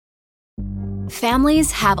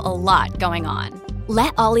Families have a lot going on.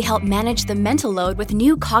 Let Ollie help manage the mental load with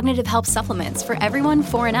new cognitive help supplements for everyone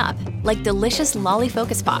 4 and up, like delicious Lolly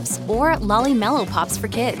Focus Pops or Lolly Mellow Pops for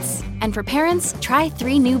kids. And for parents, try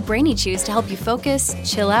 3 new Brainy Chews to help you focus,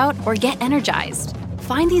 chill out, or get energized.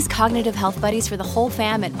 Find these cognitive health buddies for the whole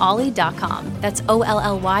fam at ollie.com. That's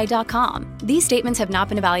OLLY.com. These statements have not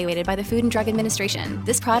been evaluated by the Food and Drug Administration.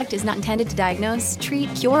 This product is not intended to diagnose,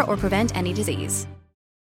 treat, cure, or prevent any disease.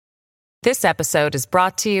 This episode is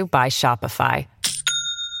brought to you by Shopify.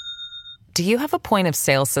 Do you have a point of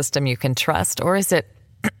sale system you can trust, or is it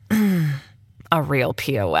a real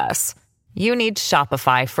POS? You need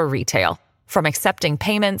Shopify for retail. From accepting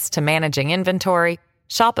payments to managing inventory,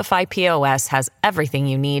 Shopify POS has everything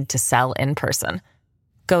you need to sell in person.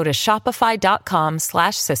 Go to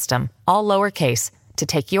shopify.com/system, all lowercase, to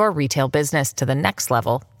take your retail business to the next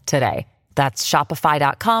level today. That's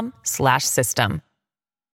shopify.com/system.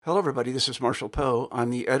 Hello, everybody. This is Marshall Poe. I'm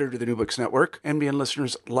the editor of the New Books Network. NBN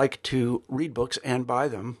listeners like to read books and buy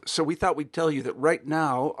them. So we thought we'd tell you that right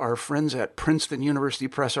now, our friends at Princeton University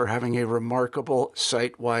Press are having a remarkable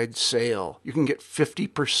site-wide sale. You can get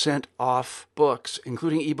 50% off books,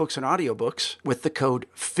 including ebooks and audiobooks, with the code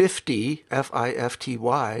 50,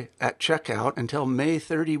 F-I-F-T-Y, at checkout until May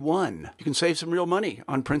 31. You can save some real money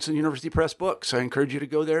on Princeton University Press books. I encourage you to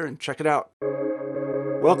go there and check it out.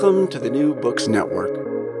 Welcome to the New Books Network.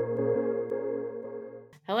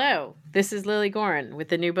 Hello, this is Lily Gorin with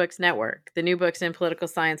the New Books Network, the New Books in Political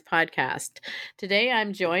Science podcast. Today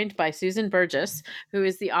I'm joined by Susan Burgess, who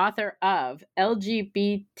is the author of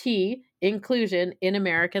LGBT Inclusion in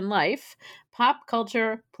American Life, Pop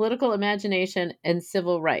Culture, Political Imagination, and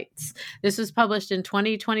Civil Rights. This was published in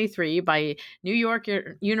 2023 by New York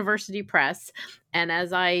University Press. And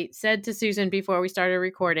as I said to Susan before we started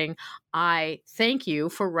recording, I thank you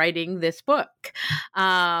for writing this book,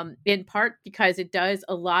 in part because it does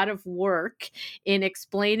a lot of work in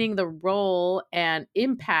explaining the role and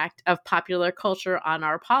impact of popular culture on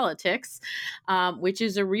our politics, which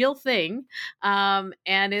is a real thing,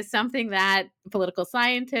 and is something that political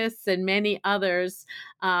scientists and many others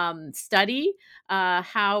study,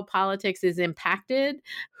 how politics is impacted,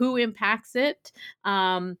 who impacts it.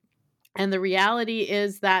 And the reality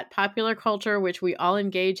is that popular culture, which we all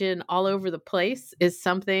engage in all over the place, is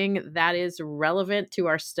something that is relevant to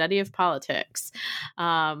our study of politics.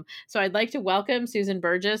 So I'd like to welcome Susan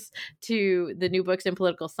Burgess to the New Books in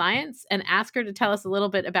Political Science and ask her to tell us a little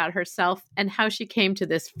bit about herself and how she came to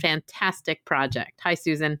this fantastic project. Hi,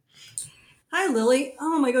 Susan. Hi, Lily.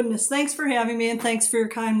 Oh, my goodness. Thanks for having me, and thanks for your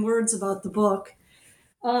kind words about the book.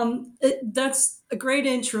 That's a great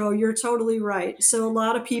intro. You're totally right. So a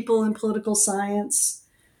lot of people in political science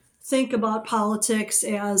think about politics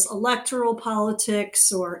as electoral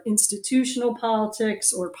politics or institutional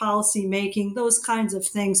politics or policy making. Those kinds of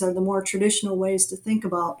things are the more traditional ways to think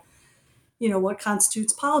about, what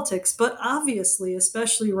constitutes politics. But obviously,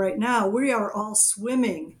 especially right now, we are all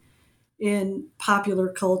swimming in popular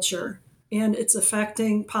culture. And it's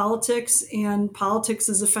affecting politics, and politics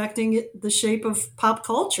is affecting the shape of pop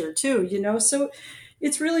culture too, So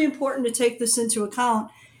it's really important to take this into account.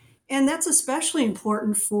 And that's especially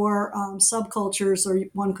important for subcultures, or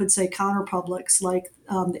one could say counterpublics, like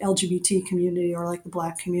the LGBT community or like the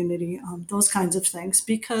Black community, those kinds of things,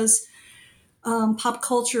 because pop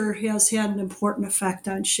culture has had an important effect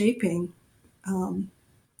on shaping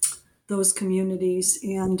those communities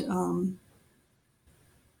and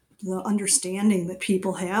the understanding that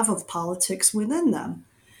people have of politics within them.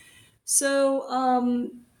 So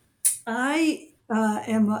I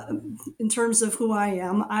am, in terms of who I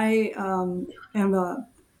am a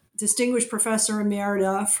distinguished professor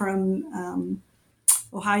emerita from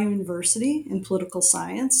Ohio University in political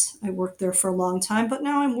science. I worked there for a long time, but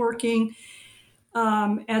now I'm working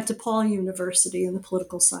at DePaul University in the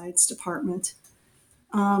political science department.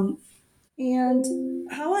 And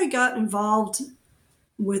how I got involved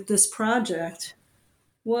with this project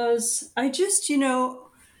was I just,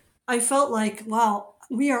 I felt like, wow,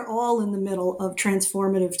 we are all in the middle of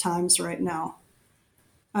transformative times right now.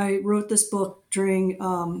 I wrote this book during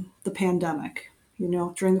the pandemic,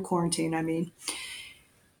 during the quarantine, I mean.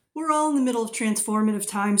 We're all in the middle of transformative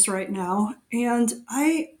times right now. And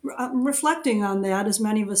I'm reflecting on that, as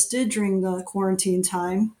many of us did during the quarantine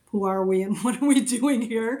time. Who are we and what are we doing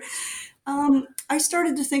here? I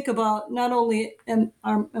started to think about not only am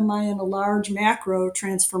I in a large macro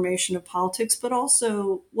transformation of politics, but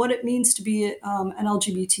also what it means to be an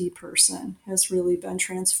LGBT person has really been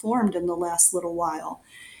transformed in the last little while.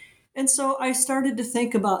 And so I started to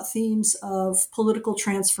think about themes of political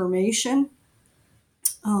transformation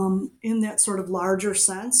in that sort of larger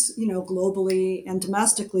sense, globally and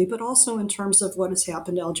domestically, but also in terms of what has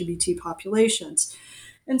happened to LGBT populations.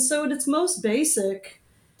 And so at its most basic,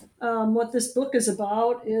 what this book is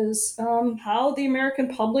about is how the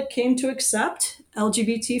American public came to accept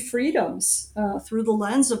LGBT freedoms through the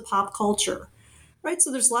lens of pop culture. Right,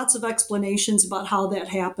 so there's lots of explanations about how that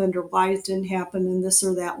happened or why it didn't happen in this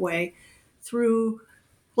or that way through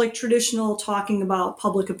like traditional talking about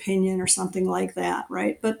public opinion or something like that,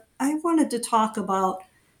 right? But I wanted to talk about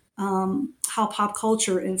how pop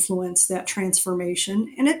culture influenced that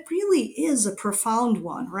transformation. And it really is a profound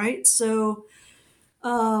one, right? So,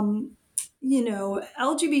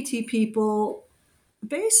 LGBT people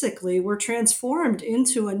basically were transformed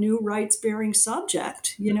into a new rights-bearing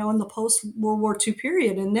subject, in the post-World War II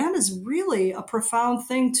period. And that is really a profound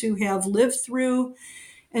thing to have lived through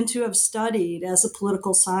and to have studied as a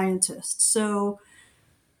political scientist. So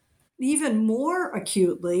even more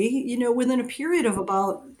acutely, within a period of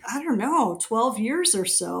about, 12 years or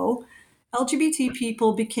so, LGBT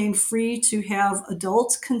people became free to have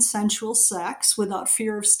adult consensual sex without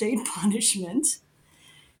fear of state punishment,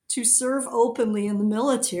 to serve openly in the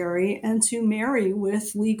military, and to marry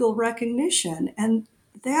with legal recognition. And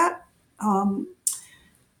that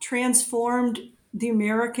transformed the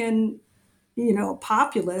American,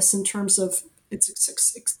 populace in terms of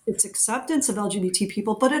its acceptance of LGBT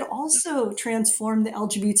people, but it also transformed the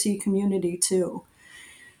LGBT community too.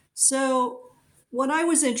 So what I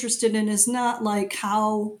was interested in is not like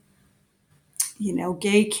how,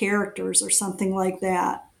 gay characters or something like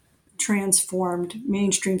that transformed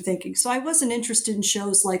mainstream thinking. So I wasn't interested in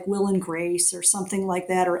shows like Will and Grace or something like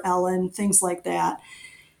that, or Ellen, things like that.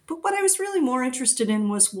 But what I was really more interested in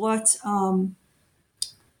was what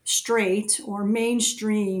straight or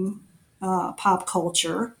mainstream pop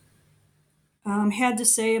culture had to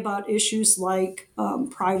say about issues like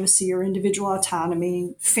privacy or individual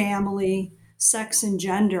autonomy, family, sex, and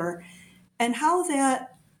gender, and how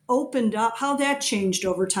that opened up, how that changed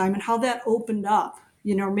over time, and how that opened up,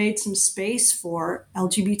 made some space for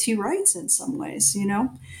LGBT rights in some ways,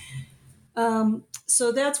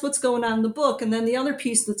 So that's what's going on in the book. And then the other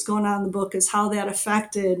piece that's going on in the book is how that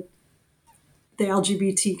affected the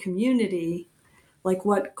LGBT community, like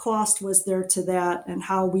what cost was there to that and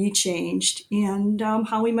how we changed, and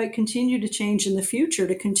how we might continue to change in the future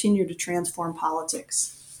to continue to transform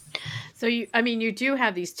politics. So you do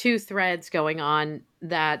have these two threads going on,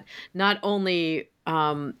 that not only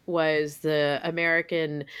was the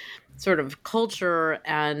American sort of culture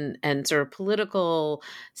and sort of political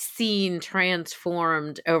scene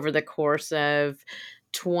transformed over the course of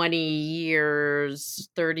 20 years,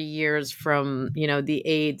 30 years from, the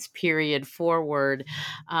AIDS period forward,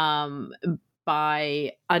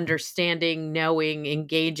 by understanding, knowing,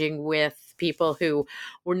 engaging with people who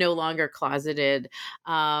were no longer closeted,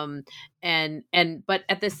 but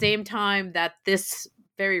at the same time that this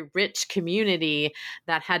very rich community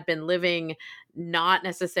that had been living not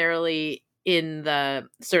necessarily in the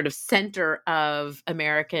sort of center of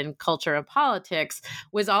American culture and politics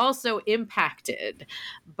was also impacted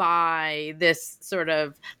by this sort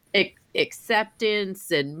of acceptance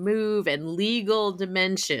and move and legal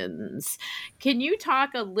dimensions. Can you talk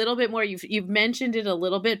a little bit more? You've mentioned it a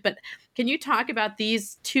little bit, but can you talk about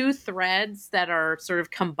these two threads that are sort of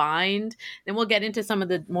combined? Then we'll get into some of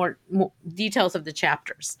the more details of the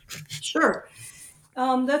chapters. Sure.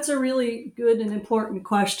 That's a really good and important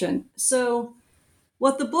question. So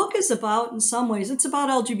what the book is about, in some ways, it's about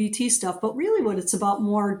LGBT stuff, but really what it's about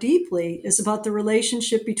more deeply is about the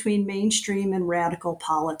relationship between mainstream and radical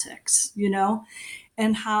politics,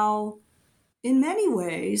 and how, in many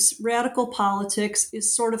ways, radical politics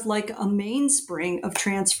is sort of like a mainspring of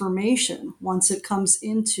transformation once it comes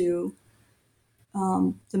into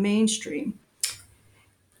the mainstream.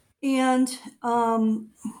 And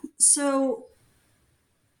so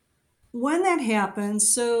when that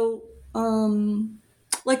happens,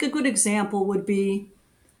 like a good example would be,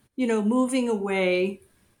 moving away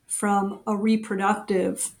from a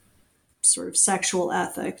reproductive sort of sexual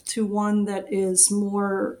ethic to one that is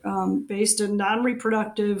more based in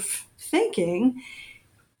non-reproductive thinking.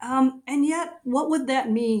 And yet, what would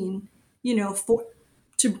that mean,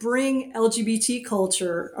 to bring LGBT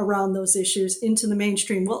culture around those issues into the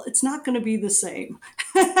mainstream? Well, it's not going to be the same.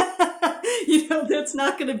 That's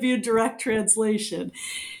not going to be a direct translation.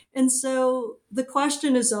 And so the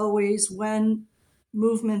question is always, when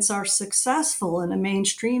movements are successful in a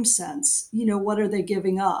mainstream sense, what are they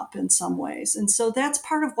giving up in some ways? And so that's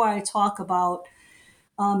part of why I talk about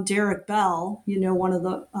Derek Bell, one of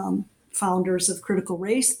the founders of critical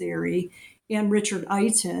race theory, and Richard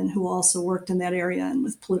Eiton, who also worked in that area and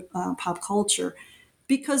with pop culture,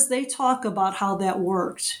 because they talk about how that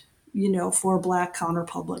worked, for Black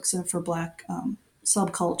counterpublics and for Black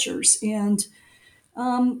subcultures. And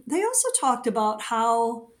they also talked about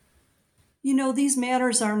how, these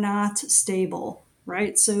matters are not stable,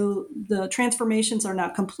 right? So the transformations are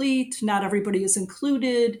not complete, not everybody is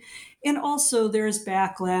included. And also there's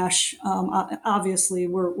backlash. Obviously,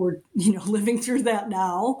 we're living through that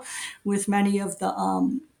now with many of the,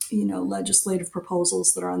 legislative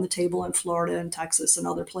proposals that are on the table in Florida and Texas and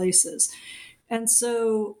other places. And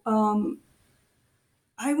so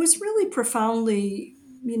I was really profoundly,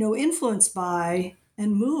 influenced by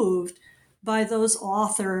and moved by those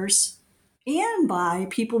authors and by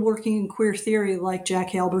people working in queer theory like Jack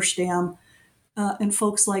Halberstam and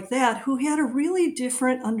folks like that who had a really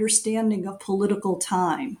different understanding of political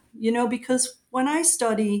time, because when I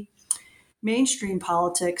study mainstream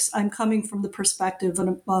politics, I'm coming from the perspective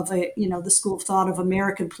of the school of thought of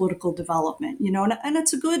American political development, and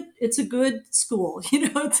it's a good school,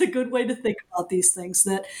 it's a good way to think about these things,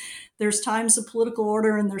 that there's times of political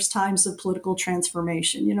order and there's times of political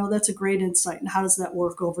transformation. That's a great insight. And how does that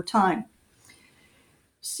work over time?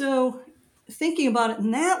 So thinking about it in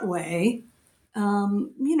that way,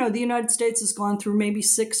 the United States has gone through maybe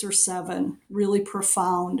 6 or 7 really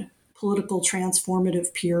profound political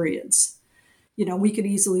transformative periods. We could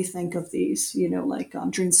easily think of these, like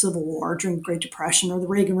during Civil War, during the Great Depression, or the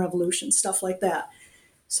Reagan Revolution, stuff like that.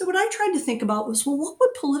 So what I tried to think about was, well, what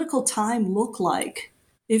would political time look like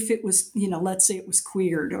if it was, let's say it was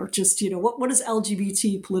queered, or just, what does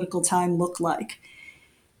LGBT political time look like?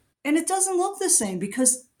 And it doesn't look the same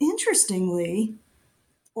because, interestingly,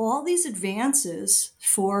 all these advances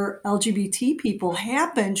for LGBT people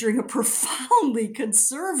happened during a profoundly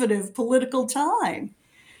conservative political time.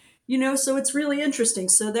 So it's really interesting.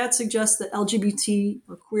 So that suggests that LGBT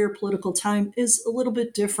or queer political time is a little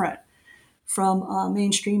bit different from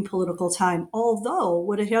mainstream political time. Although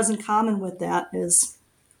what it has in common with that is,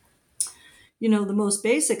 the most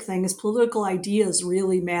basic thing is political ideas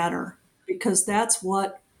really matter, because that's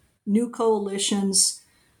what new coalitions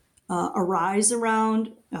arise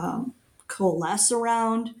around, coalesce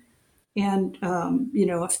around, and,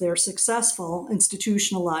 if they're successful,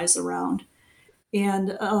 institutionalize around. And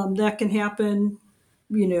that can happen,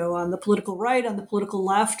 on the political right, on the political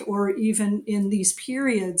left, or even in these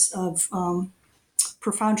periods of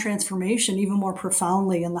profound transformation, even more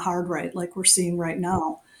profoundly in the hard right, like we're seeing right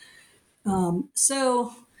now.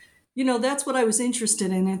 So, that's what I was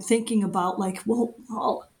interested in, and thinking about, like, well,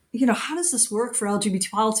 how does this work for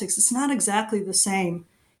LGBT politics? It's not exactly the same.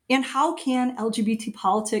 And how can LGBT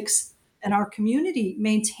politics and our community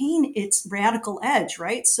maintain its radical edge,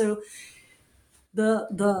 right? So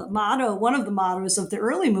the motto, one of the mottos of the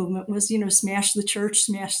early movement was, smash the church,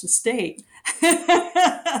 smash the state.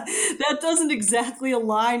 That doesn't exactly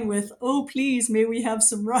align with, oh, please, may we have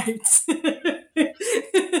some rights.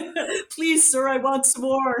 Please, sir, I want some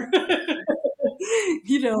more.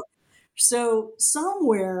 So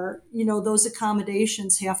somewhere, those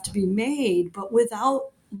accommodations have to be made, but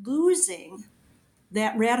without losing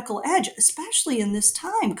that radical edge, especially in this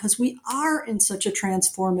time, because we are in such a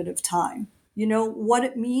transformative time. What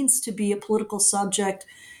it means to be a political subject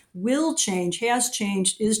will change, has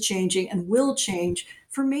changed, is changing, and will change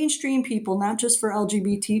for mainstream people, not just for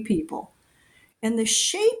LGBT people. And the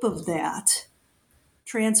shape of that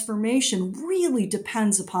transformation really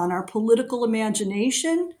depends upon our political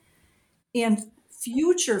imagination and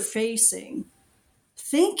future-facing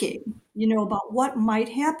thinking, about what might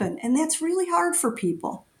happen. And that's really hard for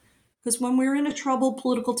people. Because when we're in a troubled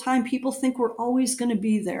political time, people think we're always going to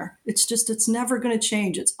be there. It's never going to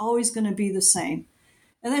change. It's always going to be the same.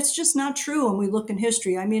 And that's just not true when we look in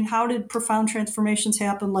history. I mean, how did profound transformations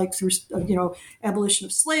happen, like through, abolition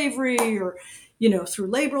of slavery, or, through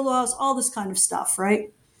labor laws, all this kind of stuff,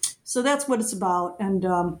 right? So that's what it's about. And,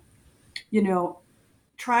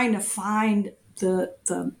 trying to find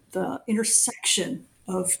the intersection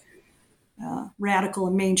of radical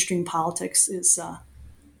and mainstream politics is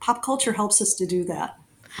pop culture helps us to do that.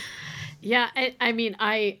 Yeah, I mean,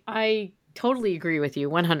 I totally agree with you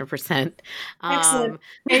 100%. Excellent.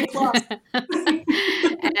 A plus.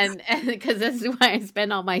 and because this is why I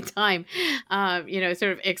spend all my time,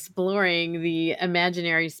 sort of exploring the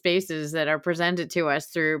imaginary spaces that are presented to us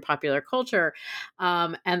through popular culture,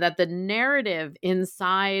 and that the narrative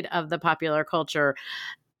inside of the popular culture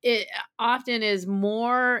it often is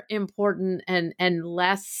more important and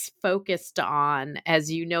less focused on,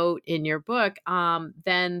 as you note in your book,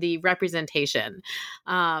 than the representation,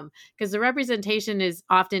 because the representation is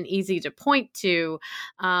often easy to point to,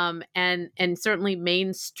 and certainly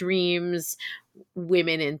mainstreams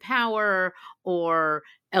women in power or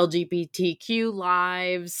LGBTQ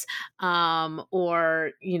lives,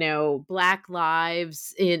 or Black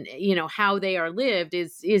lives in how they are lived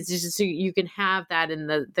is just so you can have that in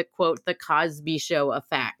the quote the Cosby Show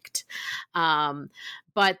effect,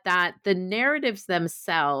 but that the narratives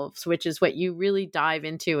themselves, which is what you really dive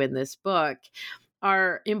into in this book,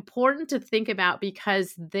 are important to think about,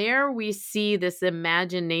 because there we see this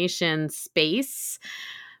imagination space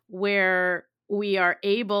where we are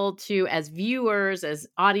able to, as viewers, as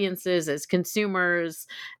audiences, as consumers,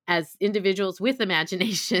 as individuals with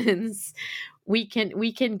imaginations, we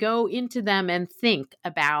can go into them and think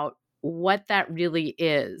about what that really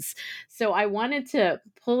is. So I wanted to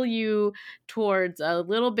pull you towards a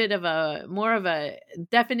little bit of a more of a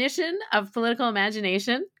definition of political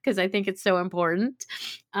imagination, because I think it's so important.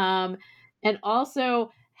 And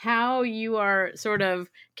also how you are sort of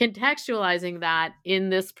contextualizing that in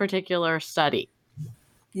this particular study.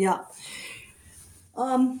 Yeah.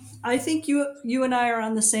 I think you and I are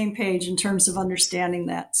on the same page in terms of understanding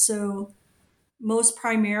that. So most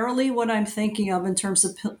primarily what I'm thinking of in terms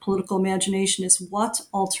of political imagination is what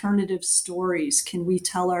alternative stories can we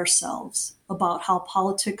tell ourselves about how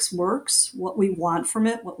politics works, what we want from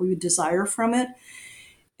it, what we desire from it,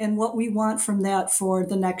 and what we want from that for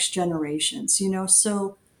the next generations.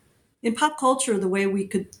 So in pop culture, the way we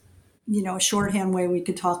could, a shorthand way we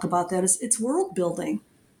could talk about that is it's world building.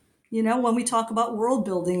 When we talk about world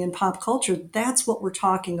building in pop culture, that's what we're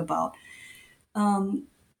talking about.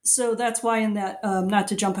 So that's why in that, not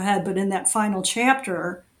to jump ahead, but in that final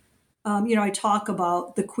chapter, I talk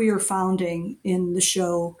about the queer founding in the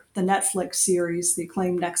show, the Netflix series, the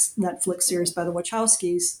acclaimed Netflix series by the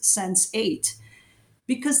Wachowskis, Sense8,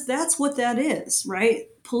 because that's what that is, right?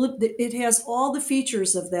 It has all the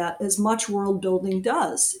features of that, as much world building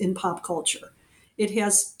does in pop culture. It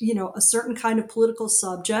has, a certain kind of political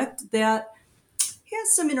subject that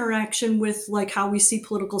has some interaction with like how we see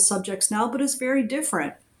political subjects now, but is very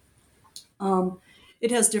different.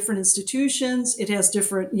 It has different institutions. It has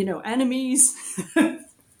different, enemies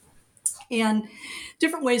and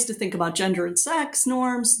different ways to think about gender and sex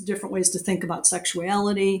norms, different ways to think about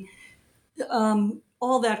sexuality,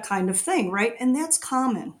 all that kind of thing, right? And that's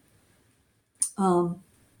common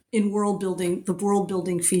in world building, the world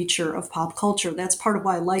building feature of pop culture. That's part of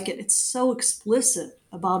why I like it. It's so explicit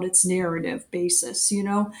about its narrative basis,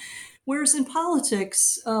 Whereas in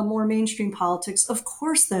politics, more mainstream politics, of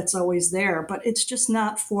course that's always there, but it's just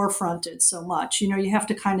not forefronted so much. You have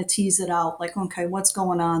to kind of tease it out, like, okay, what's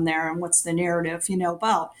going on there and what's the narrative,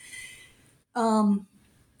 about.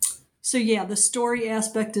 So yeah, the story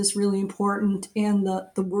aspect is really important, and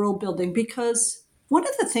the world building, because one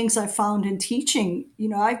of the things I found in teaching,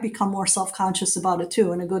 I've become more self-conscious about it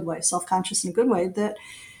too, in a good way, self-conscious in a good way, that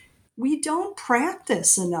we don't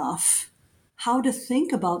practice enough how to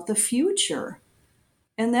think about the future.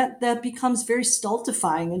 And that becomes very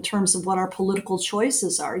stultifying in terms of what our political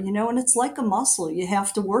choices are, and it's like a muscle. You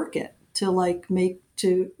have to work it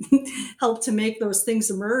to help to make those things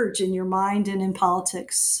emerge in your mind and in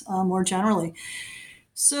politics more generally.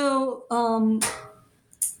 So,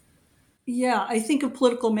 yeah, I think of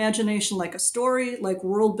political imagination like a story, like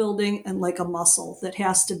world building, and like a muscle that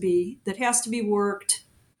has to be worked.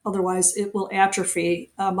 Otherwise, it will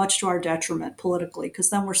atrophy, much to our detriment politically, because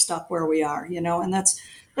then we're stuck where we are, and that's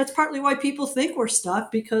partly why people think we're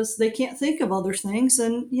stuck, because they can't think of other things.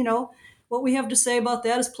 And, what we have to say about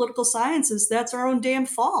that as political science is that's our own damn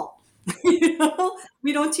fault.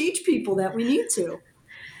 We don't teach people that. We need to.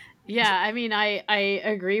 Yeah, I mean, I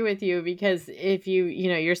agree with you, because if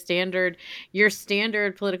your standard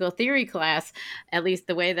political theory class, at least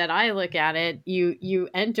the way that I look at it, you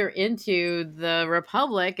enter into the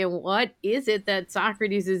Republic, and what is it that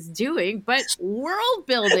Socrates is doing but world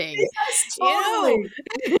building? Yes, totally.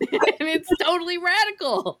 And it's totally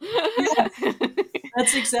radical. Yes.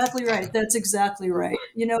 That's exactly right. That's exactly right.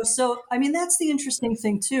 So I mean, that's the interesting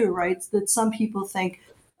thing too, right? That some people think,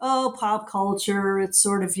 oh, pop culture, it's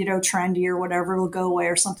sort of, trendy or whatever, it'll go away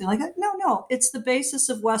or something like that. No, it's the basis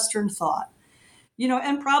of Western thought,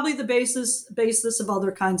 and probably the basis of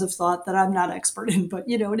other kinds of thought that I'm not expert in, but,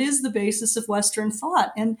 it is the basis of Western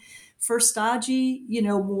thought. And for stodgy,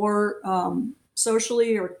 more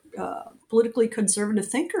socially or politically conservative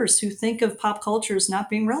thinkers who think of pop culture as not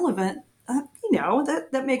being relevant,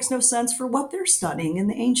 that makes no sense for what they're studying in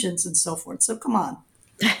the ancients and so forth. So come on.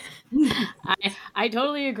 I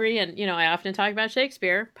totally agree. And, I often talk about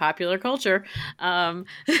Shakespeare, popular culture. For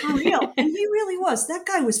real. And he really was. That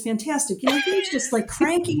guy was fantastic. He was just like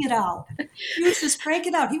cranking it out. He was just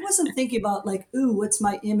cranking it out. He wasn't thinking about like, ooh, what's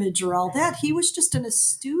my image or all that. He was just an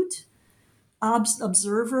astute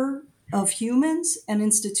observer of humans and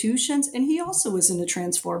institutions. And he also was in a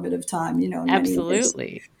transformative time, in many ways.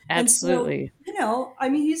 Absolutely. And Absolutely. so,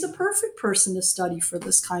 he's a perfect person to study for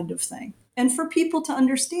this kind of thing. And for people to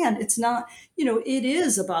understand, it's not, it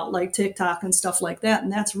is about like TikTok and stuff like that.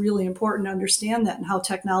 And that's really important to understand that and how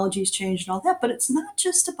technology's changed and all that. But it's not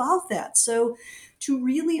just about that. So to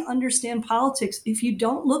really understand politics, if you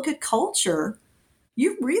don't look at culture,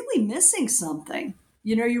 you're really missing something.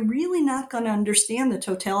 You're really not going to understand the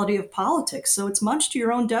totality of politics. So it's much to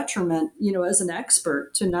your own detriment, as an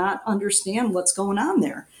expert to not understand what's going on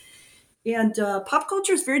there. And pop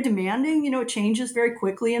culture is very demanding. It changes very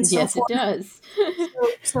quickly and so Yes, forth. it does.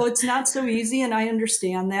 So it's not so easy, and I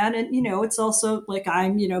understand that. And, it's also like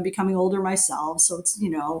I'm, becoming older myself. So it's,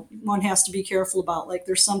 one has to be careful about like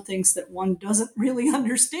there's some things that one doesn't really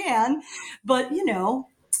understand. But,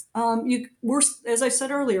 we're, as I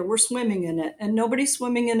said earlier, we're swimming in it, and nobody's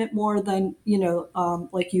swimming in it more than,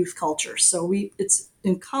 like youth culture. So it's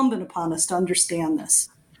incumbent upon us to understand this.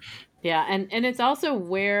 Yeah, and it's also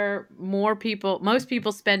where most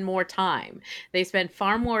people spend more time. They spend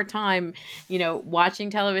far more time, watching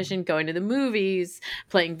television, going to the movies,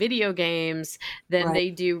 playing video games than Right. they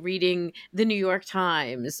do reading the New York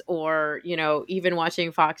Times or, even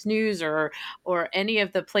watching Fox News or any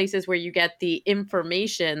of the places where you get the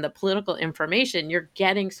information, the political information. You're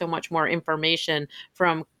getting so much more information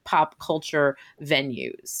from pop culture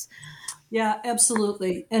venues. Yeah,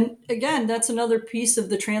 absolutely. And again, that's another piece of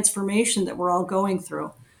the transformation that we're all going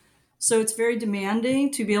through. So it's very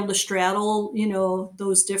demanding to be able to straddle,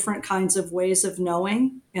 those different kinds of ways of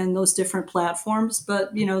knowing and those different platforms.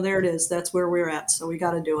 But, there it is. That's where we're at. So we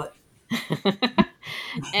got to do it.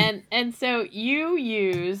 and so you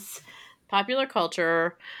use popular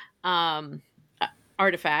culture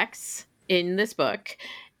artifacts in this book,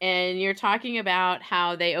 and you're talking about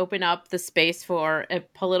how they open up the space for a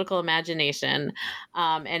political imagination.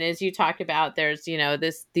 And as you talked about, there's,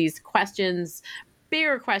 these questions,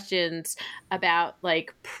 bigger questions about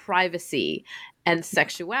like privacy and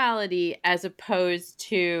sexuality as opposed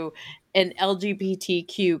to an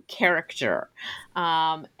LGBTQ character.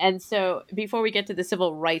 And so before we get to the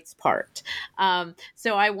civil rights part,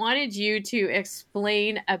 so I wanted you to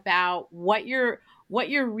explain about what you're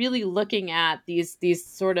really looking at, these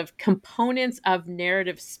sort of components of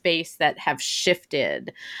narrative space that have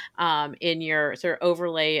shifted in your sort of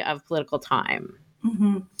overlay of political time.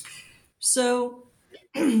 Mm-hmm. So,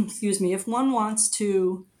 excuse me, if one wants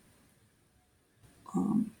to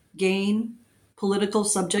gain political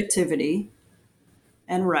subjectivity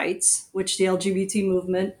and rights, which the LGBT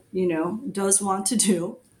movement, does want to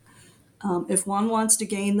do, if one wants to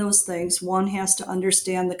gain those things, one has to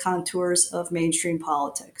understand the contours of mainstream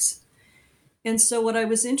politics. And so what I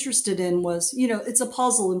was interested in was, it's a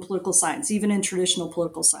puzzle in political science, even in traditional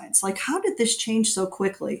political science. Like, how did this change so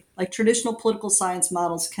quickly? Like, traditional political science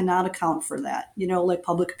models cannot account for that, like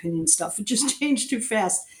public opinion stuff. It just changed too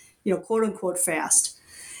fast, quote unquote fast.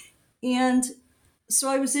 And so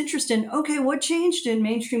I was interested in, okay, what changed in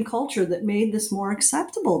mainstream culture that made this more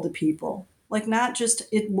acceptable to people? Like, not just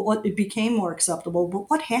it became more acceptable, but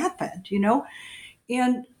what happened,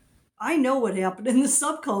 And I know what happened in the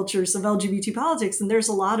subcultures of LGBT politics, and there's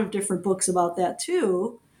a lot of different books about that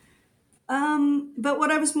too. But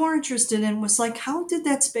what I was more interested in was like, how did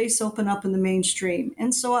that space open up in the mainstream?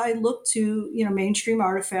 And so I looked to, mainstream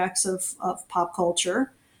artifacts of pop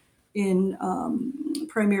culture in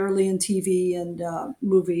primarily in TV and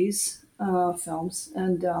movies, films,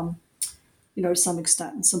 and, to some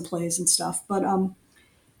extent in some plays and stuff. But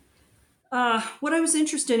what I was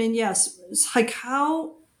interested in, yes, is like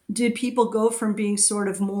how did people go from being sort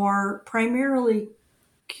of more primarily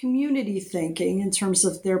community thinking in terms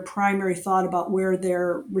of their primary thought about where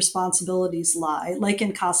their responsibilities lie, like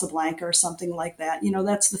in Casablanca or something like that.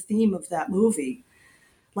 That's the theme of that movie.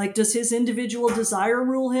 Like, does his individual desire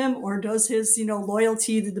rule him, or does his,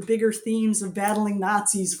 loyalty to the bigger themes of battling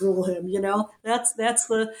Nazis rule him? That's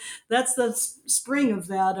the spring of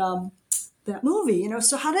that movie.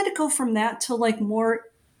 So how did it go from that to like more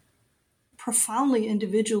profoundly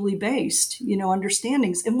individually based,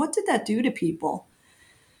 understandings? And what did that do to people,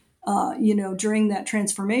 during that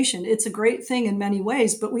transformation? It's a great thing in many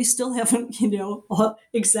ways, but we still haven't,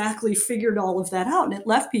 exactly figured all of that out. And it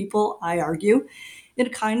left people, I argue, in a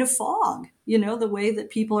kind of fog, the way that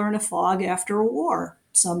people are in a fog after a war.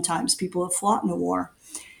 Sometimes people have fought in a war.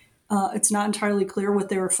 It's not entirely clear what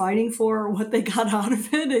they were fighting for or what they got out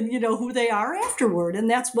of it, and who they are afterward. And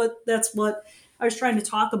that's what I was trying to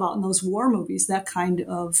talk about in those war movies. That kind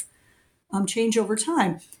of change over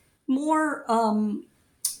time. More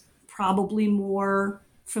probably more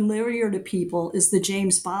familiar to people is the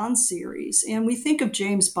James Bond series. And we think of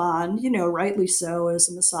James Bond, rightly so, as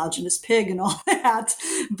a misogynist pig and all that.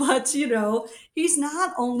 But, he's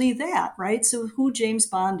not only that, right? So who James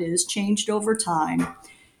Bond is changed over time.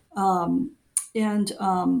 And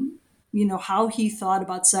how he thought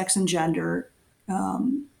about sex and gender.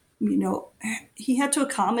 He had to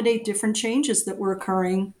accommodate different changes that were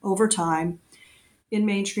occurring over time in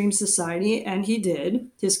mainstream society. And he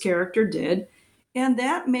did. His character did. And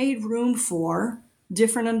that made room for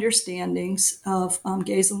different understandings of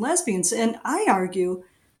gays and lesbians. And I argue,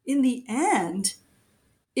 in the end,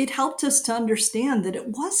 it helped us to understand that it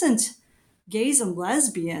wasn't gays and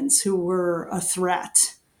lesbians who were a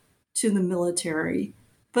threat to the military,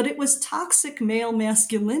 but it was toxic male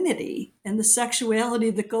masculinity and the sexuality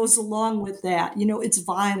that goes along with that. It's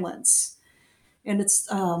violence and it's,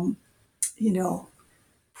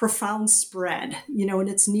 profound spread, and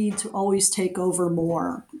its need to always take over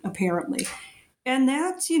more, apparently. And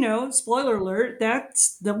that's, spoiler alert,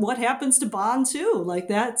 that's what happens to Bond too. Like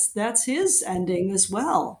that's his ending as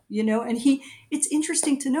well, and it's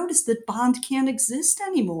interesting to notice that Bond can't exist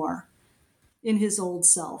anymore in his old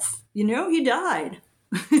self. He died.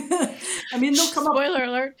 I mean, they'll come Spoiler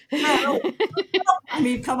alert. I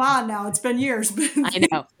mean, come on now. It's been years. But I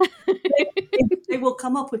know. they will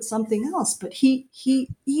come up with something else. But he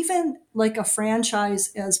even like a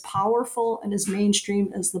franchise as powerful and as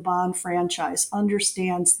mainstream as the Bond franchise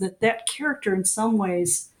understands that character in some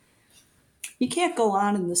ways, he can't go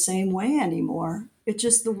on in the same way anymore. It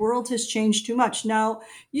just, the world has changed too much. Now,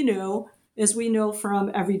 as we know from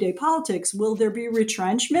everyday politics, will there be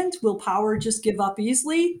retrenchment? Will power just give up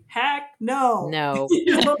easily? Heck, no. No.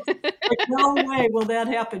 No way will that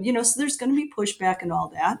happen. So there's going to be pushback and all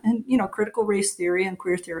that. And, critical race theory and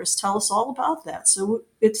queer theorists tell us all about that. So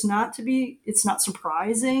it's not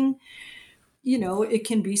surprising. It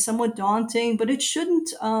can be somewhat daunting, but it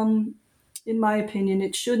shouldn't, in my opinion,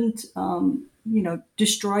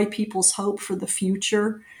 destroy people's hope for the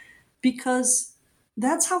future, because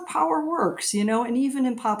that's how power works, and even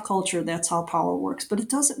in pop culture, that's how power works. But it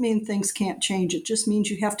doesn't mean things can't change. It just means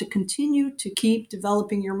you have to continue to keep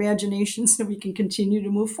developing your imagination so we can continue to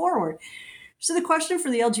move forward. So the question for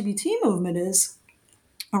the LGBT movement is,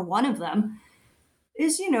 or one of them,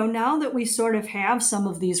 is, now that we sort of have some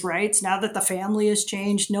of these rights, now that the family has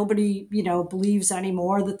changed, nobody, believes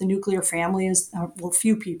anymore that the nuclear family is, well,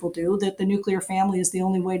 few people do, that the nuclear family is the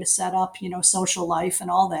only way to set up, social life and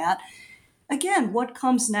all that. Again, what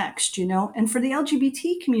comes next, And for the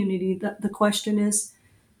LGBT community, the question is,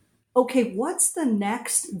 okay, what's the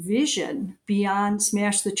next vision beyond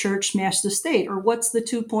smash the church, smash the state? Or what's the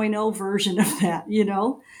 2.0 version of that,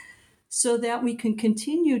 So that we can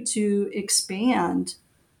continue to expand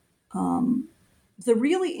the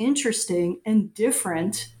really interesting and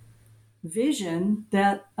different vision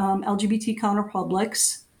that LGBT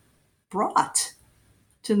counterpublics brought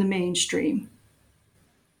to the mainstream.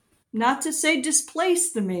 Not to say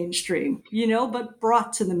displaced the mainstream, but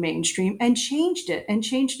brought to the mainstream and changed it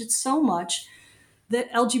so much that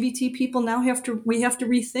LGBT people now have to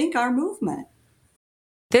rethink our movement.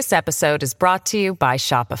 This episode is brought to you by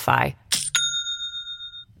Shopify.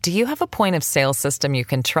 Do you have a point of sale system you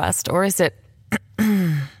can trust, or is it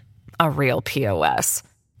a real POS?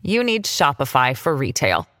 You need Shopify for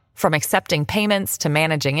retail. From accepting payments to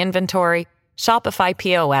managing inventory, Shopify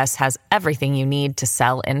POS has everything you need to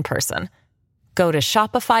sell in person. Go to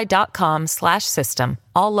shopify.com/system,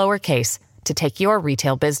 all lowercase, to take your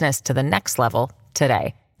retail business to the next level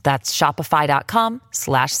today. That's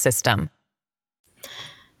shopify.com/system.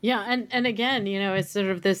 Yeah, and again, it's sort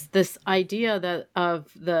of this idea that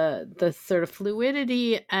of the sort of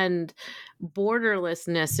fluidity and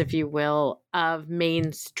borderlessness, if you will, of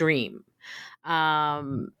mainstream.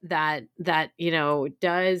 That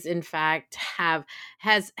does in fact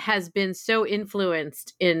has been so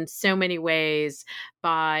influenced in so many ways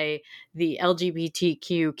by the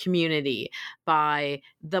LGBTQ community, by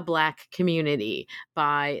the Black community,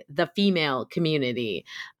 by the female community.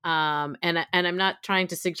 And I'm not trying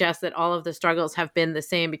to suggest that all of the struggles have been the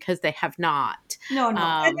same, because they have not. No.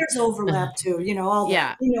 And there's overlap too, all that.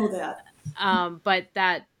 Yeah. We know that. But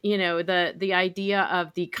that, the idea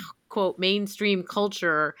of the quote mainstream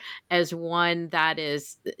culture as one that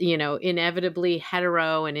is, inevitably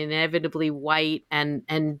hetero and inevitably white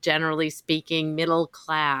and generally speaking middle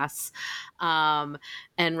class, and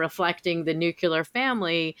reflecting the nuclear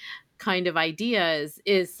family kind of ideas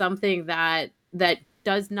is something that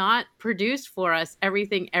does not produce for us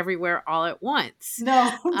everything everywhere all at once.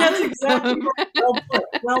 No, that's exactly right. Well put.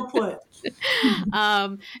 Well put.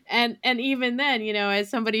 um and even then, as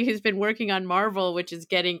somebody who's been working on Marvel, which is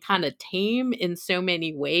getting kind of tame in so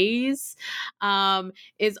many ways,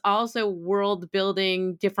 is also world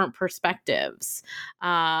building different perspectives,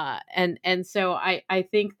 and so I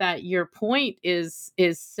think that your point is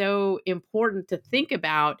so important to think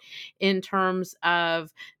about in terms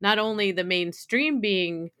of not only the mainstream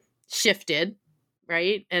being shifted,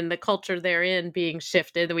 right? And the culture therein being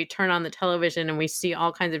shifted, that we turn on the television and we see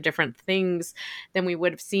all kinds of different things than we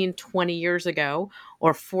would have seen 20 years ago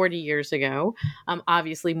or 40 years ago.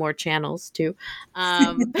 Obviously more channels too.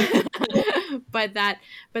 but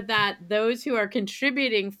that those who are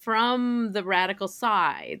contributing from the radical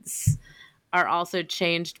sides are also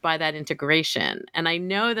changed by that integration. And I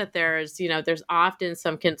know that there's often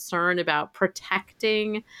some concern about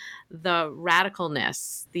protecting the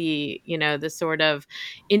radicalness, the sort of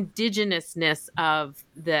indigenousness of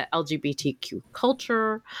the LGBTQ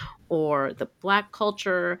culture or the Black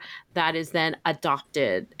culture that is then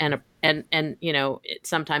adopted and it's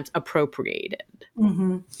sometimes appropriated.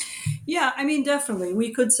 Mm-hmm. Yeah, I mean, definitely,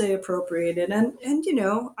 we could say appropriated, and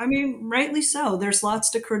I mean, rightly so. There's lots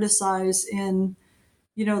to criticize in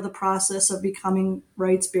the process of becoming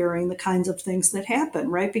rights bearing, the kinds of things that happen,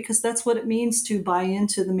 right? Because that's what it means to buy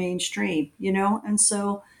into the mainstream, and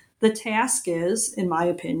so the task is, in my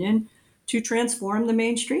opinion, to transform the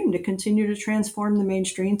mainstream, to continue to transform the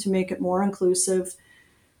mainstream, to make it more inclusive.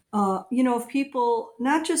 Of people,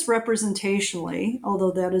 not just representationally,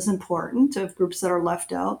 although that is important, of groups that are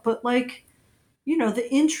left out, but like, the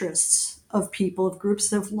interests of people, of groups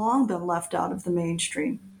that have long been left out of the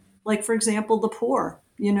mainstream. Like, for example, the poor,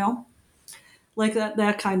 like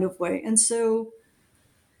that kind of way. And so,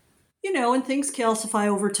 and things calcify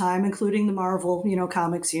over time, including the Marvel,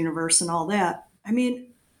 comics universe and all that. I mean,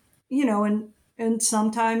 and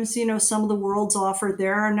sometimes, some of the worlds offered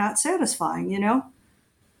there are not satisfying,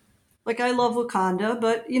 Like, I love Wakanda,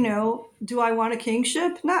 but do I want a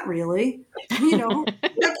kingship? Not really. Like, you know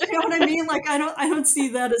what I mean? Like, I don't see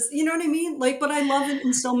that as, you know what I mean? Like, but I love it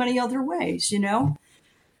in so many other ways,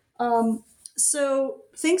 So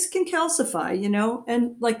things can calcify,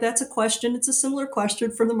 and like that's a question. It's a similar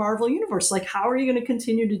question for the Marvel universe. Like, how are you going to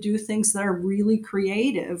continue to do things that are really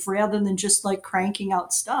creative rather than just like cranking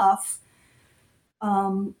out stuff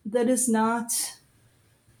that is not,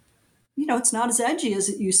 it's not as edgy as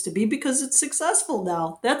it used to be because it's successful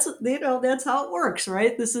now. That's how it works,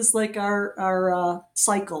 right? This is like our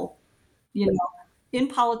cycle, in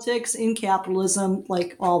politics, in capitalism,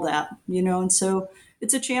 like all that, and so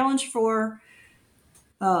it's a challenge for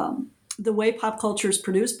the way pop culture is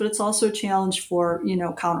produced, but it's also a challenge for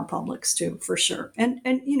counterpublics too, for sure. And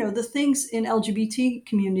the things in LGBT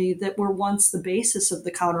community that were once the basis of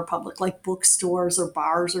the counterpublic, like bookstores or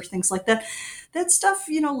bars or things like that, that stuff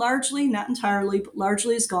largely, not entirely, but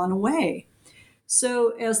largely has gone away.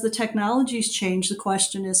 So as the technologies change, the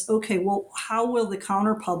question is, okay, well, how will the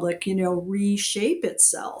counterpublic reshape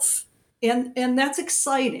itself? And that's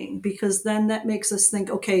exciting because then that makes us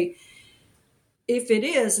think, okay, if it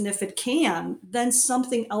is, and if it can, then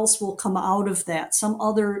something else will come out of that. Some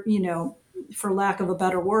other, for lack of a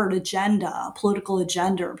better word, agenda, a political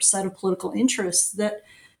agenda, or set of political interests that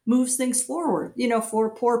moves things forward, for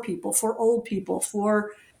poor people, for old people,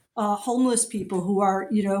 for homeless people who are,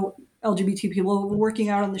 LGBT people working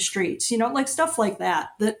out on the streets, like stuff like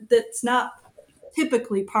that's not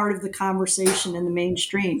typically part of the conversation in the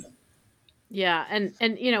mainstream. Yeah, and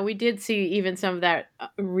we did see even some of that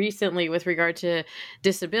recently with regard to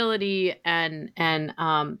disability and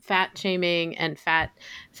fat shaming and fat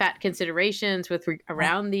considerations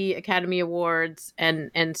around the Academy Awards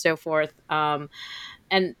and so forth.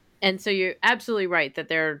 And so you're absolutely right that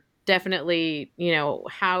they're definitely,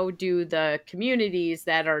 how do the communities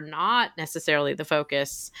that are not necessarily the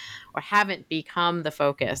focus or haven't become the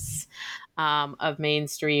focus of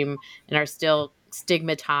mainstream and are still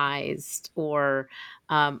stigmatized or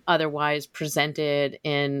otherwise presented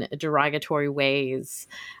in derogatory ways,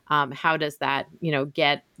 how does that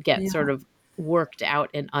get sort of worked out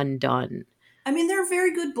and undone? I mean, there are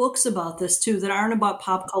very good books about this too that aren't about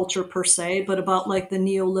pop culture per se, but about like the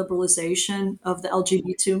neoliberalization of the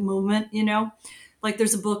LGBT movement, Like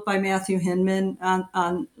there's a book by Matthew Hinman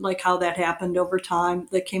on like how that happened over time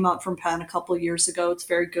that came out from Penn a couple of years ago. It's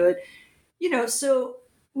very good. So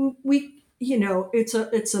we,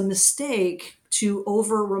 it's a mistake to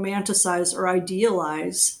over romanticize or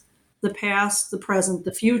idealize the past, the present,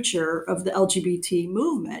 the future of the LGBT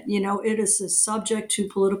movement. It is subject to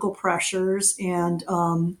political pressures and,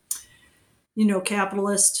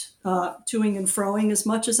 capitalist toing and froing as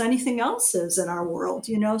much as anything else is in our world,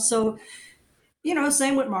 So,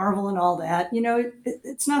 same with Marvel and all that.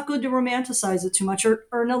 It's not good to romanticize it too much. Or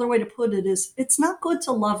another way to put it is it's not good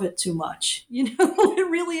to love it too much. It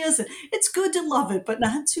really isn't. It's good to love it, but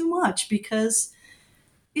not too much because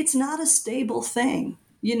it's not a stable thing,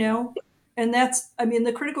 And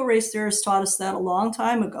the critical race theorists taught us that a long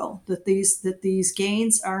time ago, that these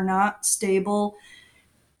gains are not stable.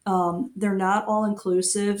 They're not all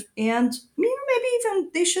inclusive, and maybe even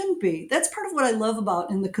they shouldn't be. That's part of what I love about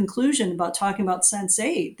in the conclusion about talking about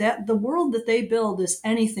Sense8, that the world that they build is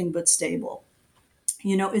anything but stable.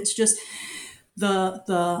 It's just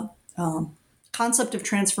the concept of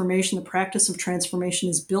transformation, the practice of transformation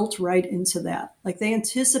is built right into that. Like they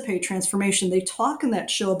anticipate transformation. They talk in that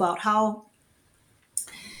show about how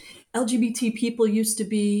LGBT people used to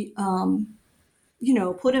be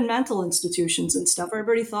put in mental institutions and stuff.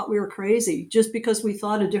 Everybody thought we were crazy just because we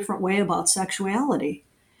thought a different way about sexuality,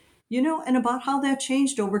 and about how that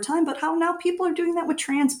changed over time, but how now people are doing that with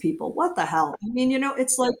trans people. What the hell?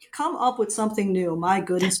 It's like, come up with something new. My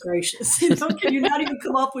goodness gracious. Can you not even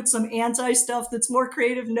come up with some anti stuff that's more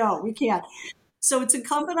creative? No, we can't. So it's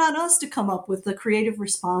incumbent on us to come up with a creative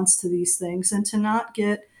response to these things and to not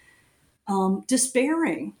get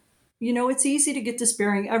despairing. It's easy to get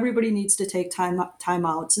despairing. Everybody needs to take time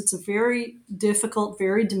outs. It's a very difficult,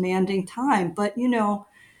 very demanding time. But,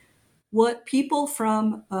 what people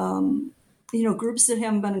from, groups that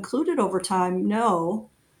haven't been included over time know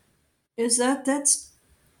is that that's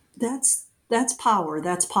power,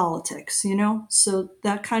 that's politics, So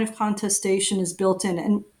that kind of contestation is built in.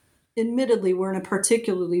 And admittedly, we're in a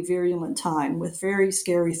particularly virulent time with very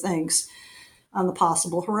scary things on the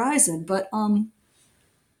possible horizon. But,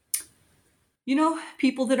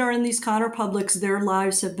 people that are in these counterpublics, their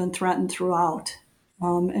lives have been threatened throughout.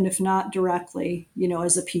 And if not directly,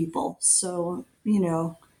 as a people. So,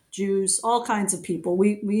 Jews, all kinds of people,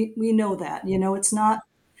 we know that, it's not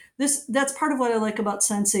this, that's part of what I like about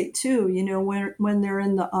Sense8 too, when they're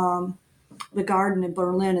in the garden in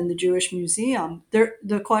Berlin in the Jewish Museum,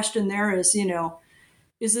 the question there is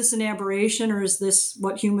this an aberration or is this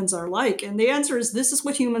what humans are like? And the answer is, this is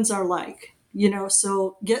what humans are like,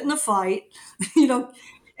 so get in the fight, and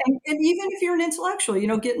even if you're an intellectual,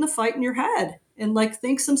 get in the fight in your head and like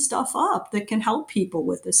think some stuff up that can help people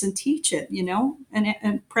with this and teach it,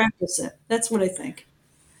 and practice it. That's what I think.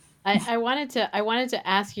 I wanted to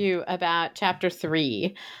ask you about chapter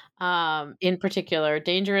 3, in particular,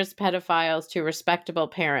 dangerous pedophiles to respectable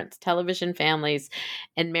parents, television families,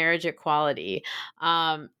 and marriage equality.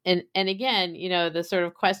 And again, the sort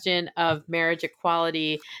of question of marriage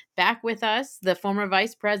equality. Back with us, the former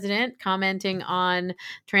vice president commenting on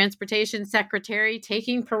transportation secretary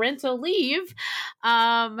taking parental leave,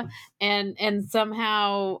 and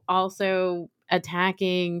somehow also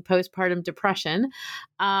attacking postpartum depression.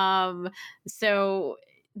 So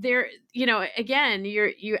there, again,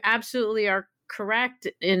 you absolutely are correct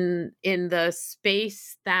in the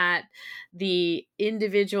space that the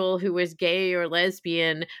individual who was gay or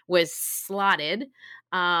lesbian was slotted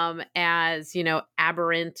as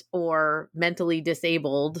aberrant or mentally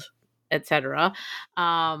disabled, etc.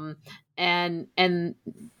 And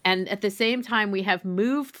at the same time, we have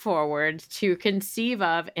moved forward to conceive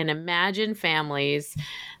of and imagine families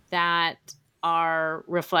that are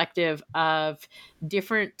reflective of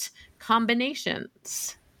different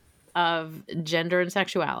combinations of gender and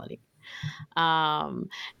sexuality. And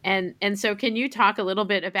so can you talk a little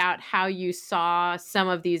bit about how you saw some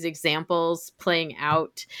of these examples playing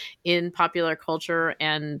out in popular culture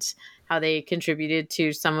and how they contributed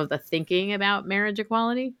to some of the thinking about marriage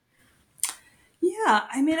equality? Yeah,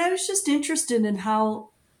 I was just interested in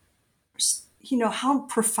how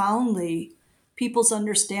profoundly people's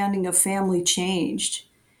understanding of family changed.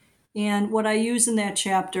 And what I use in that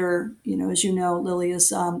chapter, as you know, Lily,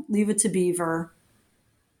 is Leave It to Beaver,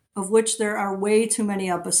 of which there are way too many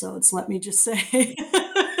episodes, let me just say.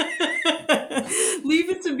 Leave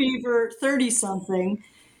It to Beaver, 30-something.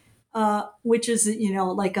 which is,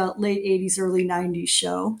 like a late 80s, early 90s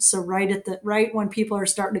show. So right when people are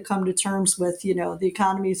starting to come to terms with, the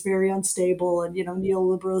economy is very unstable and,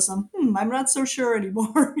 neoliberalism, I'm not so sure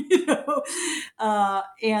anymore,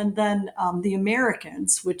 and then The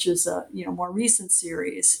Americans, which is a, more recent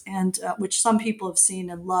series, and which some people have seen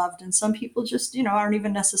and loved, and some people just, aren't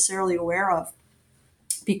even necessarily aware of,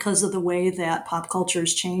 because of the way that pop culture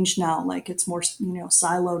has changed now. Like it's more,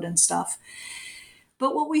 siloed and stuff.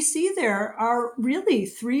 But what we see there are really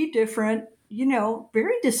three different,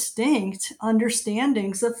 very distinct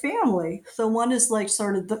understandings of family. So one is like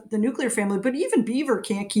sort of the nuclear family, but even Beaver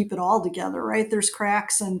can't keep it all together, right? There's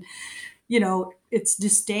cracks and, it's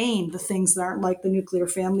disdain, the things that aren't like the nuclear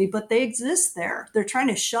family, but they exist there. They're trying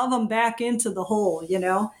to shove them back into the hole,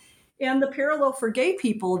 And the parallel for gay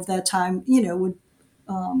people of that time, would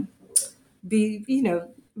be,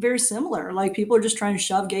 very similar. Like people are just trying to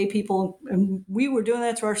shove gay people, and we were doing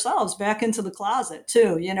that to ourselves back into the closet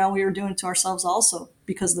too. We were doing it to ourselves also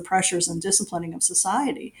because of the pressures and disciplining of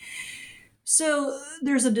society. So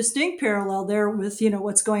there's a distinct parallel there with,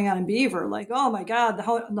 what's going on in Beaver. Like, oh my God,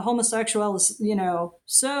 the homosexual is,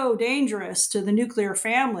 so dangerous to the nuclear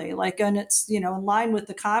family. Like, and it's, in line with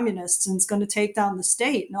the communists, and it's going to take down the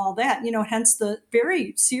state and all that, hence the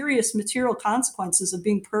very serious material consequences of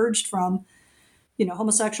being purged from,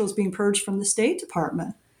 homosexuals being purged from the State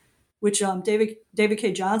Department, which David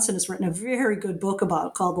K. Johnson has written a very good book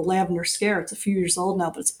about called The Lavender Scare. It's a few years old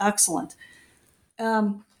now, but it's excellent.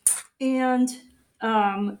 So by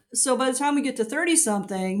the time we get to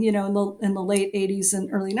 30-something, in the late 80s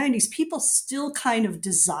and early 90s, people still kind of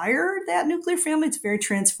desire that nuclear family. It's a very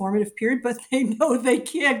transformative period, but they know they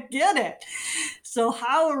can't get it. So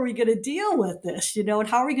how are we going to deal with this, and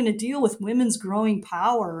how are we going to deal with women's growing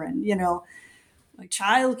power and, like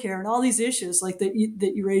childcare and all these issues like that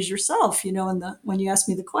you raise yourself, when you ask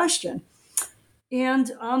me the question. And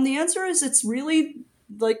the answer is it's really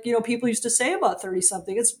like, people used to say about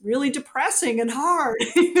 30-something, it's really depressing and hard,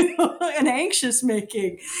 and anxious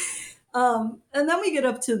making. And then we get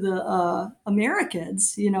up to the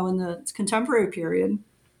Americans, in the contemporary period.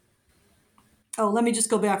 Oh, let me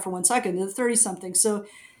just go back for 1 second. The 30-something. So,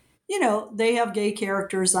 they have gay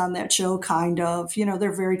characters on that show, kind of.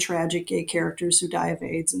 They're very tragic gay characters who die of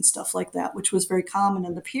AIDS and stuff like that, which was very common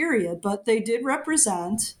in the period. But they did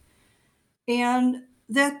represent, and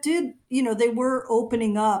that did, they were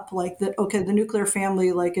opening up like that. Okay, the nuclear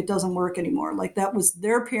family, like it doesn't work anymore. Like that was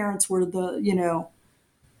their parents were the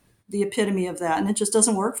epitome of that, and it just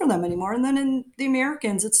doesn't work for them anymore. And then in The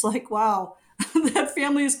Americans, it's like, wow. That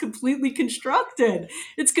family is completely constructed.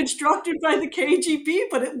 It's constructed by the KGB,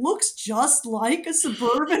 but it looks just like a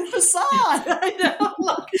suburban facade. I know.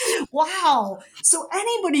 Like, wow. So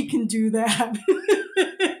anybody can do that.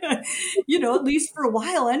 At least for a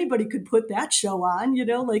while, anybody could put that show on,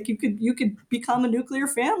 like you could become a nuclear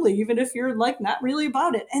family, even if you're like not really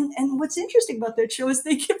about it. And what's interesting about that show is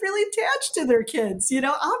they get really attached to their kids,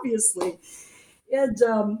 obviously. And,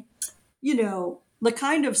 the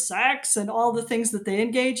kind of sex and all the things that they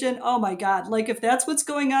engage in. Oh my God. Like if that's what's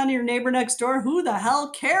going on in your neighbor next door, who the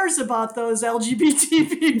hell cares about those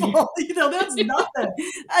LGBT people? That's nothing.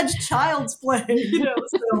 That's child's play,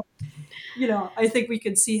 So, I think we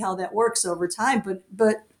can see how that works over time,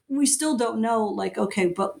 but we still don't know, like, okay,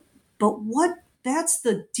 but what, that's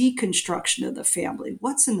the deconstruction of the family.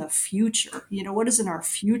 What's in the future? What is in our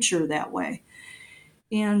future that way?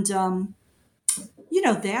 And,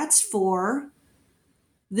 that's for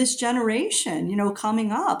this generation,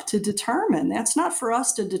 coming up to determine. That's not for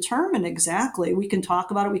us to determine exactly. We can talk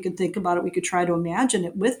about it. We can think about it. We could try to imagine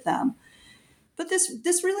it with them. But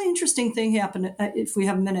this really interesting thing happened, if we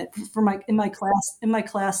have a minute, in my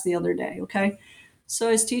class the other day. Okay. So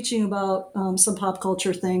I was teaching about some pop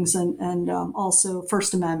culture things and also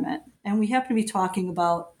First Amendment. And we happened to be talking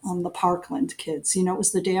about the Parkland kids. It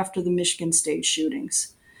was the day after the Michigan State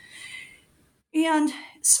shootings. And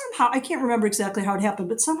somehow, I can't remember exactly how it happened,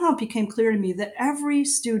 but somehow it became clear to me that every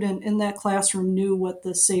student in that classroom knew what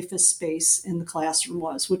the safest space in the classroom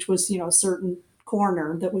was, which was, a certain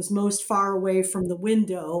corner that was most far away from the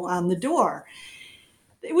window on the door.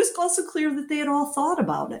 It was also clear that they had all thought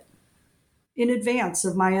about it in advance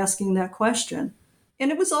of my asking that question.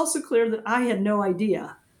 And it was also clear that I had no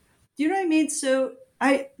idea. Do you know what I mean? So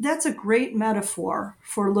that's a great metaphor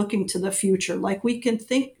for looking to the future. Like we can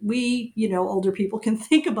think, older people can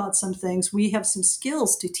think about some things. We have some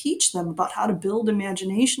skills to teach them about how to build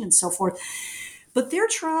imagination and so forth. But their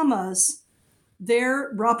traumas their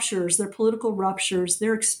ruptures, their political ruptures,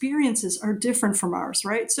 their experiences are different from ours,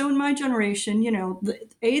 right? So in my generation, the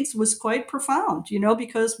AIDS was quite profound,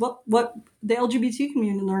 because what the LGBT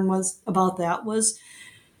community learned was about that was,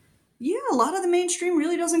 a lot of the mainstream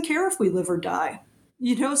really doesn't care if we live or die,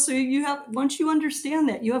 so once you understand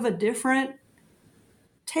that, you have a different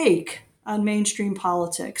take on mainstream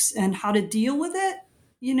politics and how to deal with it,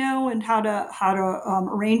 and how to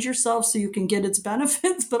arrange yourself so you can get its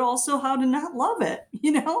benefits, but also how to not love it,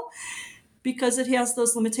 because it has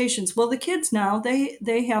those limitations. Well, the kids now,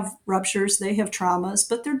 they have ruptures, they have traumas,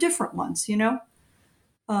 but they're different ones,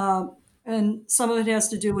 and some of it has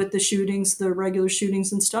to do with the shootings, the regular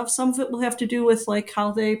shootings and stuff. Some of it will have to do with like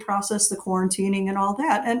how they process the quarantining and all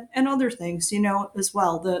that, and other things, as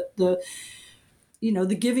well.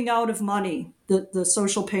 The giving out of money, the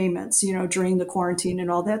social payments, during the quarantine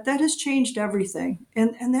and all that has changed everything.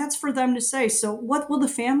 And that's for them to say. So what will the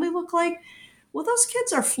family look like? Well, those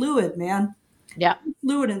kids are fluid, man. Yeah.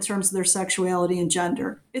 Fluid in terms of their sexuality and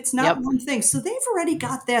gender. It's not one thing. So they've already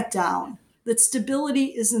got that down, that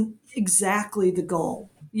stability isn't exactly the goal,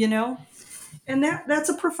 and that's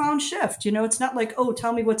a profound shift. It's not like, oh,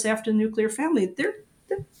 tell me what's after the nuclear family. They're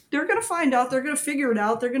going to find out, they're going to figure it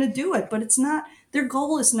out, they're going to do it, but it's not, their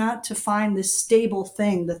goal is not to find this stable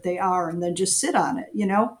thing that they are and then just sit on it,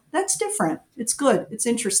 That's different. It's good. It's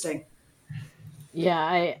interesting.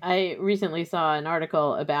 Yeah, I recently saw an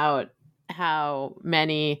article about how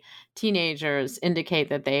many teenagers indicate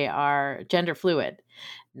that they are gender fluid,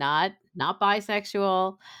 not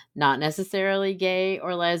bisexual, not necessarily gay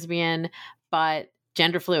or lesbian, but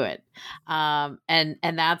gender fluid. And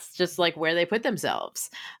that's just like where they put themselves.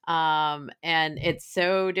 And it's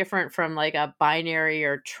so different from like a binary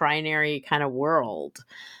or trinary kind of world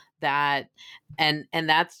that, and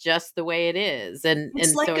that's just the way it is. And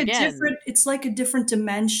like so again, it's like a different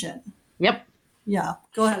dimension. Yep. Yeah.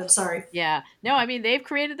 Go ahead. I'm sorry. Yeah. No, I mean, they've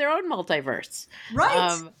created their own multiverse.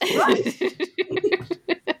 Right. Right.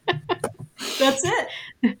 That's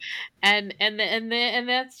it. And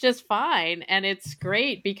that's just fine. And it's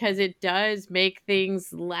great because it does make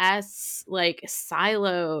things less like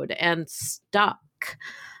siloed and stuck.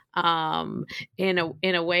 In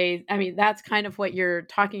a way, I mean, that's kind of what you're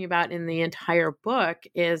talking about in the entire book,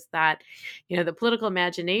 is that, the political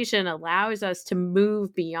imagination allows us to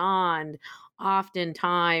move beyond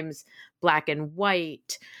oftentimes black and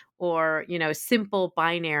white or, simple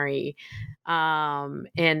binary,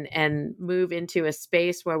 and move into a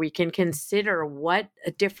space where we can consider what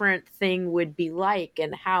a different thing would be like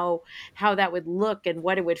and how that would look and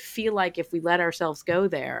what it would feel like if we let ourselves go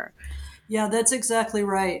there. Yeah, that's exactly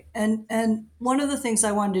right. And one of the things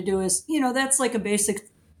I wanted to do is, that's like a basic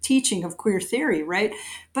teaching of queer theory, right?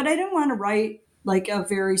 But I didn't want to write like a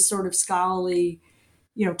very sort of scholarly,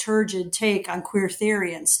 turgid take on queer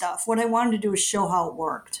theory and stuff. What I wanted to do is show how it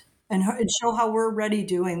worked and show how we're already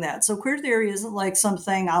doing that. So queer theory isn't like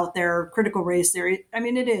something out there, critical race theory. I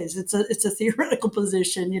mean, it is. It's a theoretical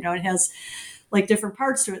position. It has like different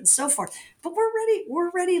parts to it and so forth. But we're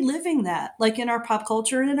already living that, like in our pop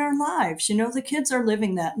culture and in our lives. The kids are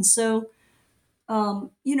living that. And so,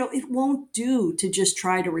 it won't do to just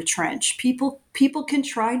try to retrench. People can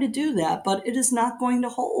try to do that, but it is not going to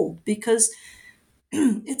hold because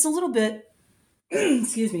it's a little bit,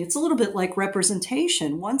 excuse me, it's a little bit like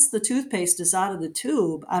representation. Once the toothpaste is out of the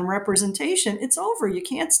tube on representation, it's over. You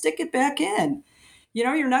can't stick it back in.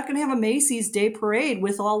 You're not going to have a Macy's Day Parade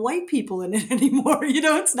with all white people in it anymore.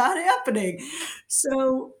 It's not happening.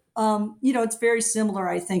 So, it's very similar,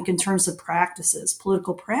 I think, in terms of practices,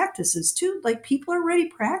 political practices too. Like people are already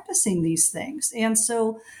practicing these things. And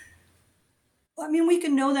so, I mean, we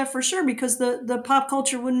can know that for sure because the pop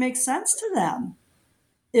culture wouldn't make sense to them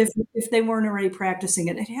if they weren't already practicing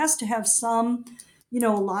it. It has to have some,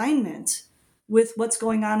 alignment with what's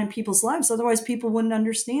going on in people's lives. Otherwise, people wouldn't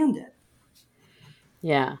understand it.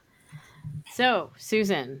 Yeah. So,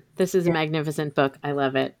 Susan, this is a magnificent book. I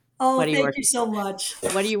love it. Oh, thank you so much.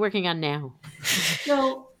 What are you working on now?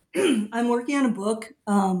 So, I'm working on a book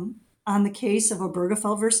on the case of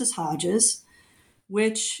Obergefell versus Hodges,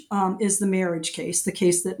 which is the marriage case, the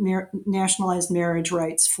case that nationalized marriage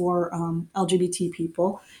rights for LGBT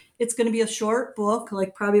people. It's going to be a short book,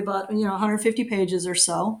 like probably about 150 pages or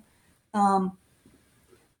so,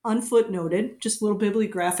 unfootnoted, just a little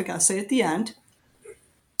bibliographic essay at the end.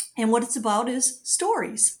 And what it's about is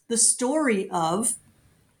stories, the story of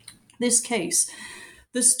this case,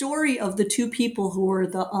 the story of the two people who were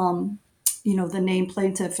the named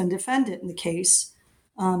plaintiff and defendant in the case,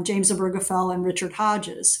 James Obergefell and Richard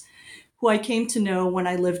Hodges, who I came to know when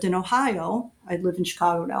I lived in Ohio. I live in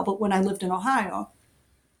Chicago now, but when I lived in Ohio.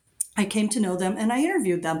 I came to know them and I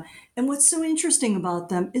interviewed them. And what's so interesting about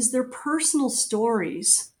them is their personal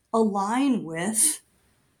stories align with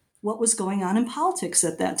what was going on in politics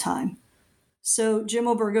at that time. So Jim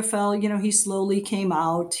Obergefell, he slowly came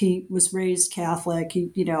out. He was raised Catholic,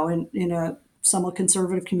 in a somewhat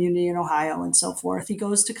conservative community in Ohio and so forth. He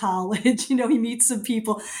goes to college, he meets some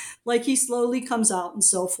people, like he slowly comes out and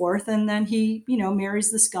so forth. And then he,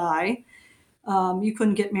 marries this guy. You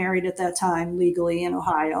couldn't get married at that time legally in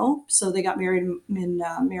Ohio. So they got married in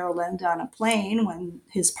Maryland on a plane when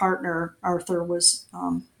his partner, Arthur, was,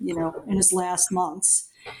 in his last months.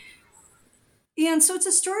 And so it's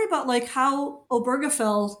a story about like how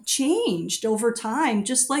Obergefell changed over time,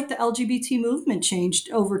 just like the LGBT movement changed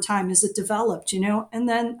over time as it developed, And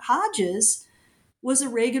then Hodges was a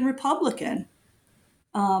Reagan Republican.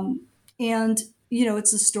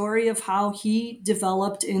 It's a story of how he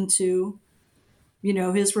developed into,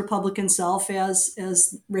 his Republican self as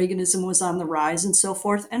Reaganism was on the rise and so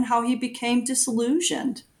forth, and how he became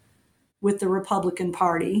disillusioned with the Republican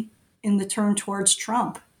Party in the turn towards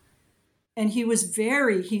Trump. And he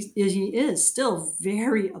is still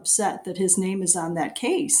very upset that his name is on that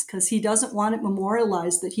case because he doesn't want it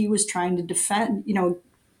memorialized that he was trying to defend, he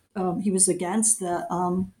was against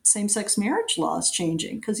the same-sex marriage laws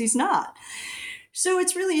changing because he's not. So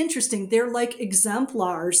it's really interesting. They're like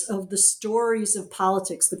exemplars of the stories of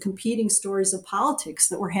politics, the competing stories of politics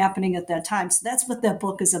that were happening at that time. So that's what that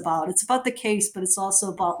book is about. It's about the case, but it's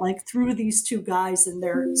also about like through these two guys and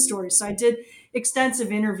their stories. So I did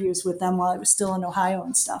extensive interviews with them while I was still in Ohio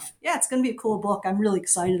and stuff. Yeah, it's going to be a cool book. I'm really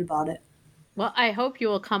excited about it. Well, I hope you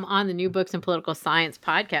will come on the New Books in Political Science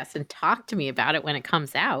podcast and talk to me about it when it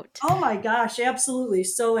comes out. Oh my gosh, absolutely.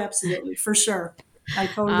 So absolutely, for sure. I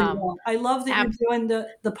totally will. I love that you're doing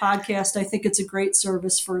the podcast. I think it's a great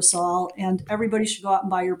service for us all. And everybody should go out and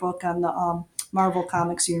buy your book on the Marvel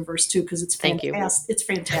Comics universe too, because it's fantastic. It's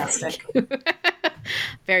fantastic.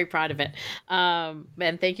 Very proud of it.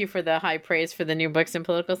 And thank you for the high praise for the New Books in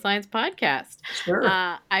Political Science podcast. Sure.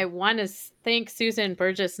 I want to thank Susan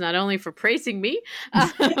Burgess not only for praising me,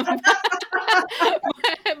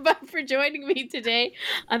 but for joining me today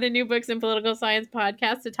on the New Books in Political Science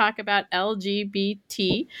podcast to talk about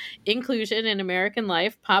LGBT inclusion in American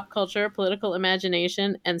life, pop culture, political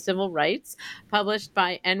imagination, and civil rights, published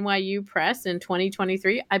by NYU Press in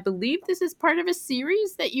 2023. I believe this is part of a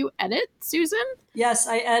series that you edit, Susan? Yes,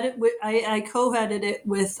 I co-edited it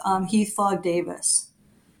with Heath Fogg Davis,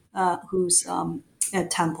 who's at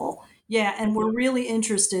Temple. Yeah, and we're really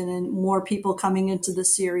interested in more people coming into the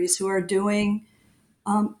series who are doing,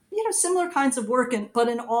 similar kinds of work, but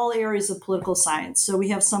in all areas of political science. So we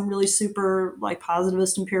have some really super like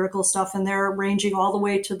positivist empirical stuff in there, ranging all the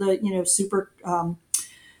way to the super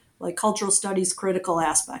like cultural studies critical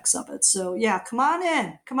aspects of it. So yeah, come on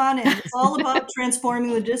in. It's all about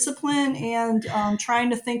transforming the discipline and trying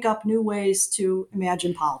to think up new ways to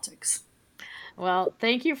imagine politics. Well,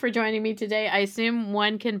 thank you for joining me today. I assume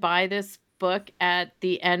one can buy this book at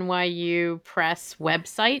the NYU Press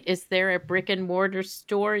website. Is there a brick and mortar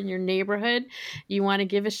store in your neighborhood you want to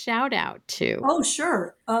give a shout out to? Oh,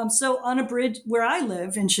 sure. So Unabridged, where I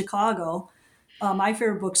live in Chicago, my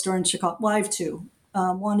favorite bookstore in Chicago, well, I have two.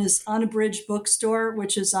 One is Unabridged Bookstore,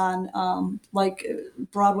 which is on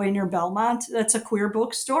Broadway near Belmont. That's a queer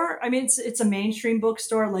bookstore. I mean, it's a mainstream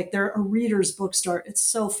bookstore. Like they're a reader's bookstore. It's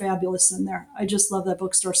so fabulous in there. I just love that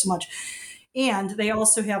bookstore so much. And they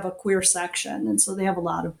also have a queer section. And so they have a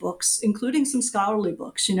lot of books, including some scholarly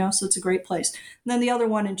books, so it's a great place. And then the other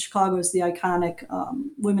one in Chicago is the iconic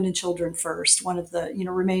Women and Children First, one of the,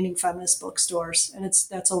 remaining feminist bookstores. And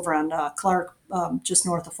that's over on Clark, just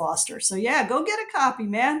north of Foster. So yeah, go get a copy,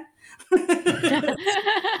 man.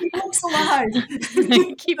 Keep books alive.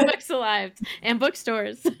 Keep books alive. And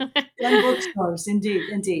bookstores. And bookstores,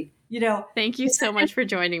 indeed. Thank you so much for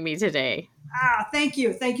joining me today. Thank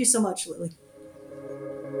you. Thank you so much, Lily.